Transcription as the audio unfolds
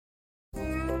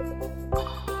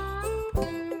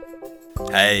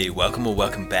Hey,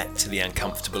 welcome back to the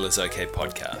Uncomfortable is Okay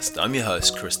podcast. I'm your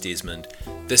host, Chris Desmond.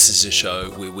 This is a show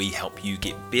where we help you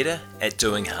get better at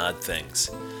doing hard things.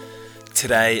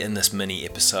 Today, in this mini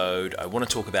episode, I want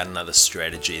to talk about another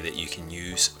strategy that you can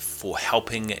use for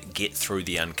helping get through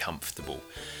the uncomfortable.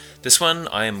 This one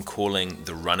I am calling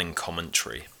the running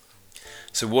commentary.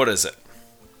 So what is it?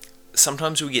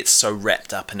 Sometimes we get so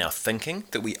wrapped up in our thinking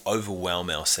that we overwhelm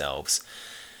ourselves.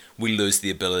 We lose the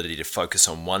ability to focus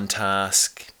on one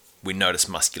task. We notice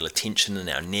muscular tension in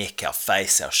our neck, our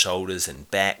face, our shoulders and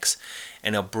backs,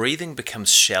 and our breathing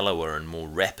becomes shallower and more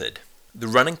rapid. The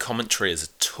running commentary is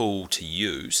a tool to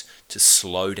use to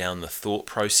slow down the thought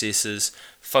processes,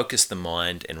 focus the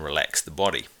mind, and relax the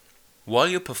body. While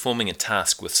you're performing a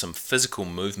task with some physical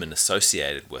movement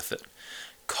associated with it,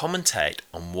 commentate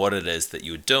on what it is that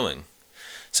you're doing.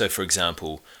 So for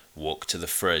example, walk to the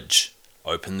fridge,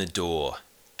 open the door,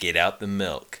 get out the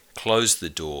milk, close the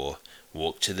door,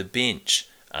 walk to the bench,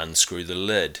 unscrew the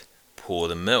lid, pour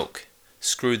the milk,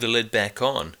 screw the lid back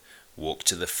on, walk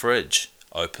to the fridge,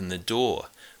 open the door,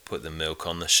 put the milk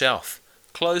on the shelf,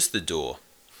 close the door.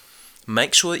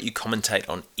 Make sure that you commentate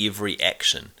on every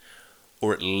action,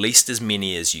 or at least as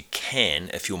many as you can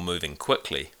if you're moving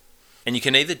quickly. And you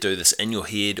can either do this in your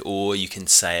head or you can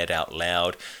say it out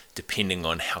loud, depending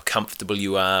on how comfortable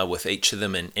you are with each of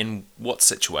them and what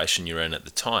situation you're in at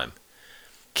the time.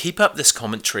 Keep up this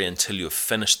commentary until you've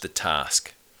finished the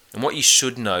task. And what you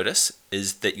should notice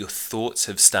is that your thoughts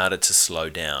have started to slow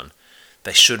down.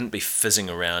 They shouldn't be fizzing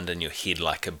around in your head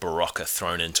like a Barocca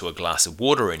thrown into a glass of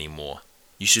water anymore.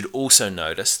 You should also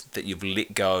notice that you've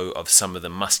let go of some of the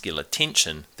muscular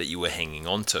tension that you were hanging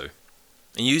on to.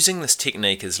 And using this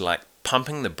technique is like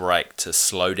pumping the brake to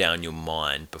slow down your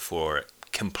mind before it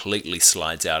completely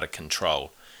slides out of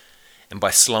control. And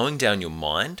by slowing down your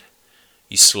mind,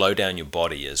 you slow down your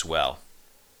body as well.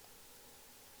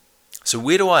 So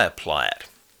where do I apply it?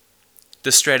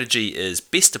 This strategy is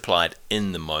best applied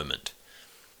in the moment.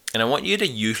 And I want you to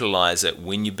utilize it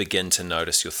when you begin to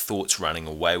notice your thoughts running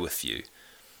away with you.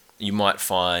 You might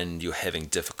find you're having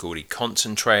difficulty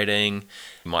concentrating.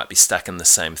 You might be stuck in the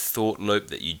same thought loop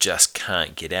that you just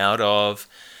can't get out of.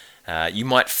 You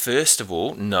might first of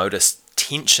all notice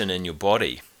tension in your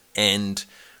body. And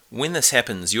when this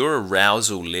happens, your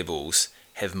arousal levels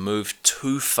have moved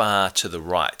too far to the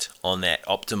right on that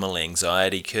optimal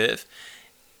anxiety curve,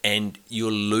 and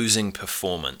you're losing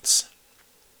performance.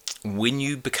 When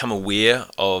you become aware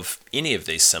of any of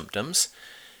these symptoms,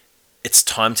 it's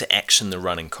time to action the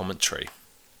running commentary.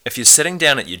 If you're sitting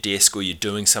down at your desk or you're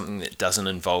doing something that doesn't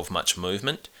involve much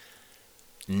movement,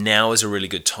 now is a really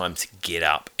good time to get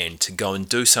up and to go and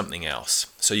do something else.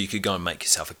 So you could go and make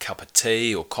yourself a cup of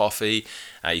tea or coffee,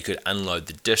 you could unload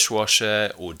the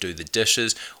dishwasher or do the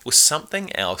dishes, or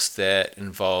something else that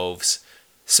involves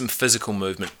some physical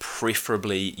movement,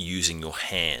 preferably using your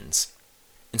hands.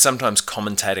 And sometimes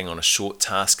commentating on a short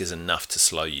task is enough to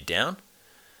slow you down.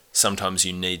 Sometimes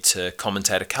you need to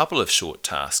commentate a couple of short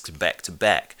tasks back to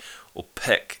back, or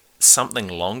pick something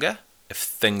longer if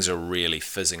things are really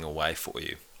fizzing away for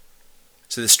you.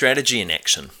 So the strategy in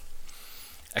action.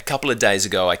 A couple of days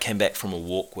ago, I came back from a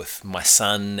walk with my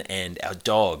son and our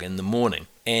dog in the morning.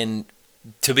 And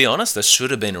to be honest, this should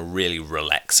have been a really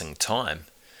relaxing time.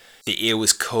 The air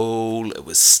was cool, it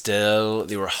was still,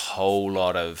 there were a whole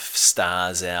lot of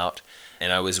stars out,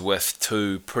 and I was with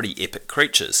two pretty epic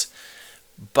creatures.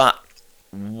 But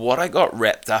what I got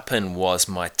wrapped up in was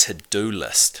my to-do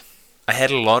list. I had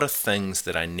a lot of things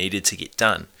that I needed to get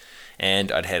done,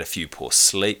 and I'd had a few poor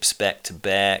sleeps back to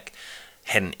back,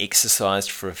 hadn't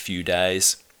exercised for a few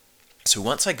days. So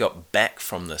once I got back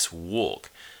from this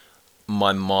walk,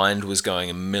 my mind was going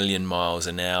a million miles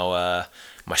an hour,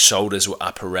 my shoulders were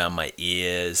up around my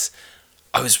ears,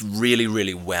 I was really,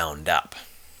 really wound up.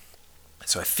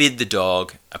 So I fed the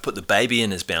dog, I put the baby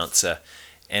in his bouncer,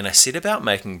 and I set about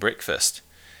making breakfast.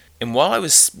 And while I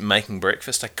was making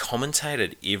breakfast, I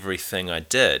commentated everything I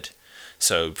did.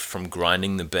 So from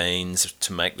grinding the beans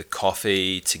to make the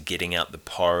coffee, to getting out the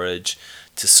porridge,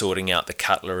 to sorting out the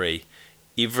cutlery,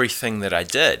 everything that I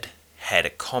did had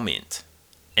a comment.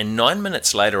 And 9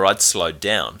 minutes later, I'd slowed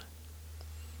down.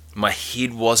 My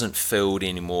head wasn't filled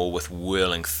anymore with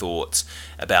whirling thoughts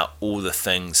about all the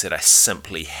things that I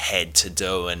simply had to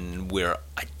do and where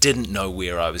I didn't know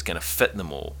where I was going to fit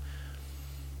them all.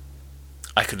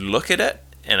 I could look at it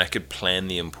and I could plan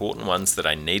the important ones that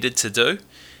I needed to do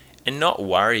and not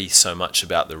worry so much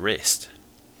about the rest.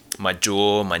 My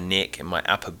jaw, my neck, and my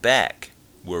upper back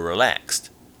were relaxed,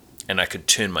 and I could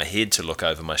turn my head to look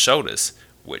over my shoulders,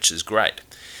 which is great.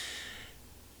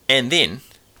 And then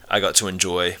I got to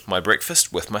enjoy my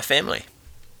breakfast with my family.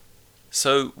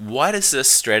 So why does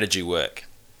this strategy work?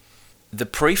 The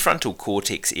prefrontal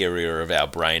cortex area of our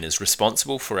brain is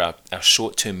responsible for our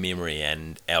short-term memory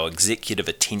and our executive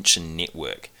attention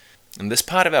network. And this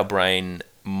part of our brain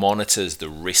monitors the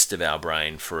rest of our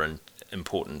brain for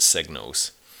important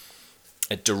signals.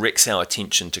 It directs our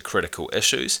attention to critical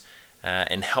issues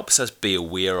and helps us be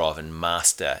aware of and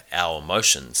master our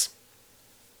emotions.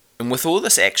 And with all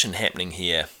this action happening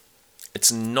here,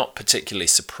 it's not particularly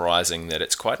surprising that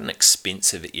it's quite an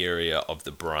expensive area of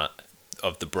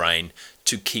the brain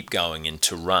to keep going and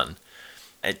to run.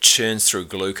 It churns through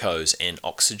glucose and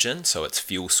oxygen, so it's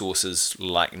fuel sources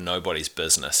like nobody's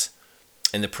business.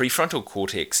 And the prefrontal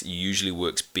cortex usually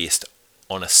works best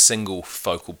on a single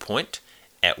focal point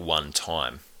at one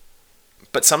time.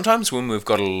 But sometimes when we've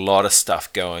got a lot of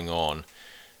stuff going on,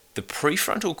 the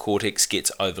prefrontal cortex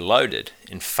gets overloaded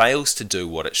and fails to do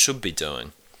what it should be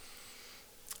doing.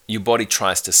 Your body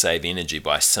tries to save energy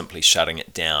by simply shutting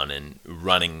it down and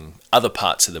running other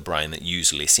parts of the brain that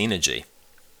use less energy.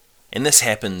 And this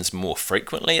happens more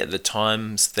frequently at the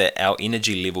times that our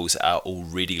energy levels are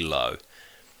already low.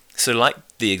 So like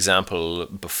the example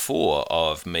before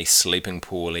of me sleeping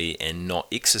poorly and not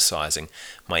exercising,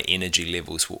 my energy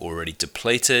levels were already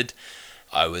depleted.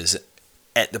 I was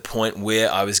at the point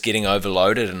where I was getting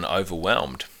overloaded and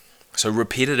overwhelmed. So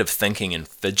repetitive thinking and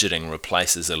fidgeting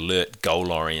replaces alert,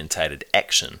 goal-orientated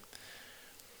action.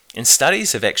 And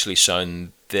studies have actually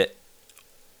shown that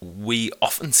we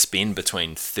often spend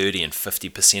between 30 and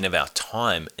 50% of our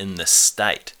time in this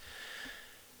state.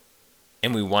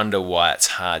 And we wonder why it's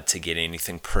hard to get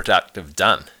anything productive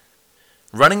done.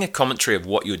 Running a commentary of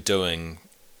what you're doing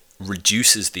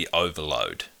reduces the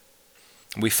overload.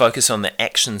 We focus on the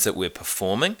actions that we're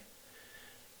performing,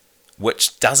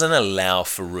 which doesn't allow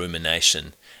for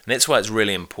rumination. And that's why it's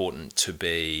really important to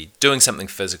be doing something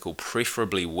physical,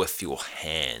 preferably with your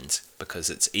hands,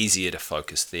 because it's easier to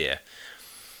focus there.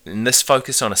 And this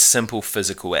focus on a simple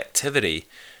physical activity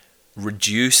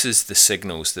reduces the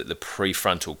signals that the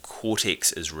prefrontal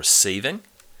cortex is receiving,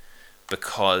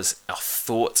 because our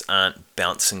thoughts aren't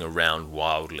bouncing around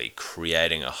wildly,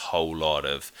 creating a whole lot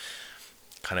of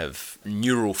kind of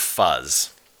neural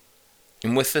fuzz.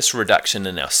 And with this reduction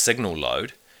in our signal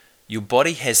load, your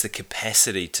body has the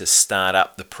capacity to start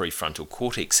up the prefrontal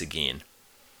cortex again.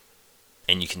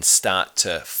 And you can start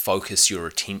to focus your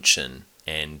attention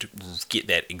and get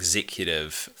that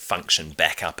executive function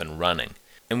back up and running.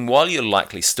 And while you're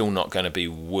likely still not going to be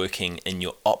working in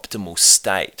your optimal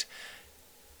state,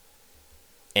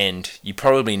 and you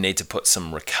probably need to put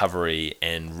some recovery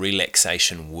and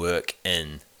relaxation work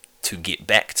in to get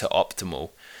back to optimal,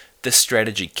 this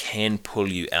strategy can pull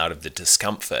you out of the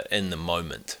discomfort in the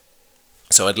moment.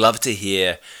 So I'd love to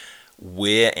hear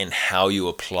where and how you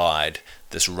applied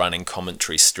this running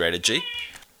commentary strategy.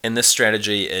 And this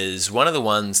strategy is one of the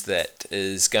ones that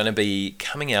is going to be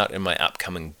coming out in my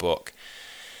upcoming book,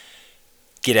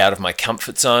 Get Out of My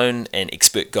Comfort Zone, an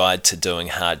Expert Guide to Doing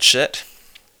Hard Shit,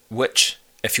 which,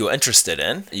 if you're interested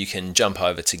in, you can jump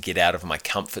over to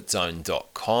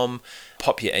getoutofmycomfortzone.com,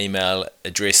 pop your email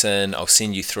address in, I'll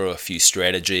send you through a few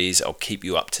strategies, I'll keep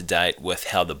you up to date with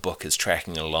how the book is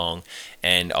tracking along,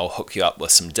 and I'll hook you up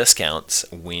with some discounts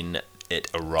when it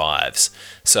arrives.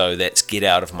 So that's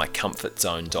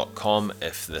getoutofmycomfortzone.com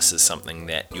if this is something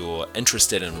that you're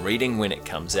interested in reading when it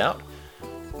comes out.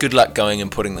 Good luck going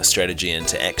and putting the strategy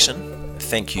into action.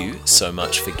 Thank you so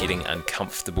much for getting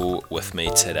uncomfortable with me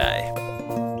today.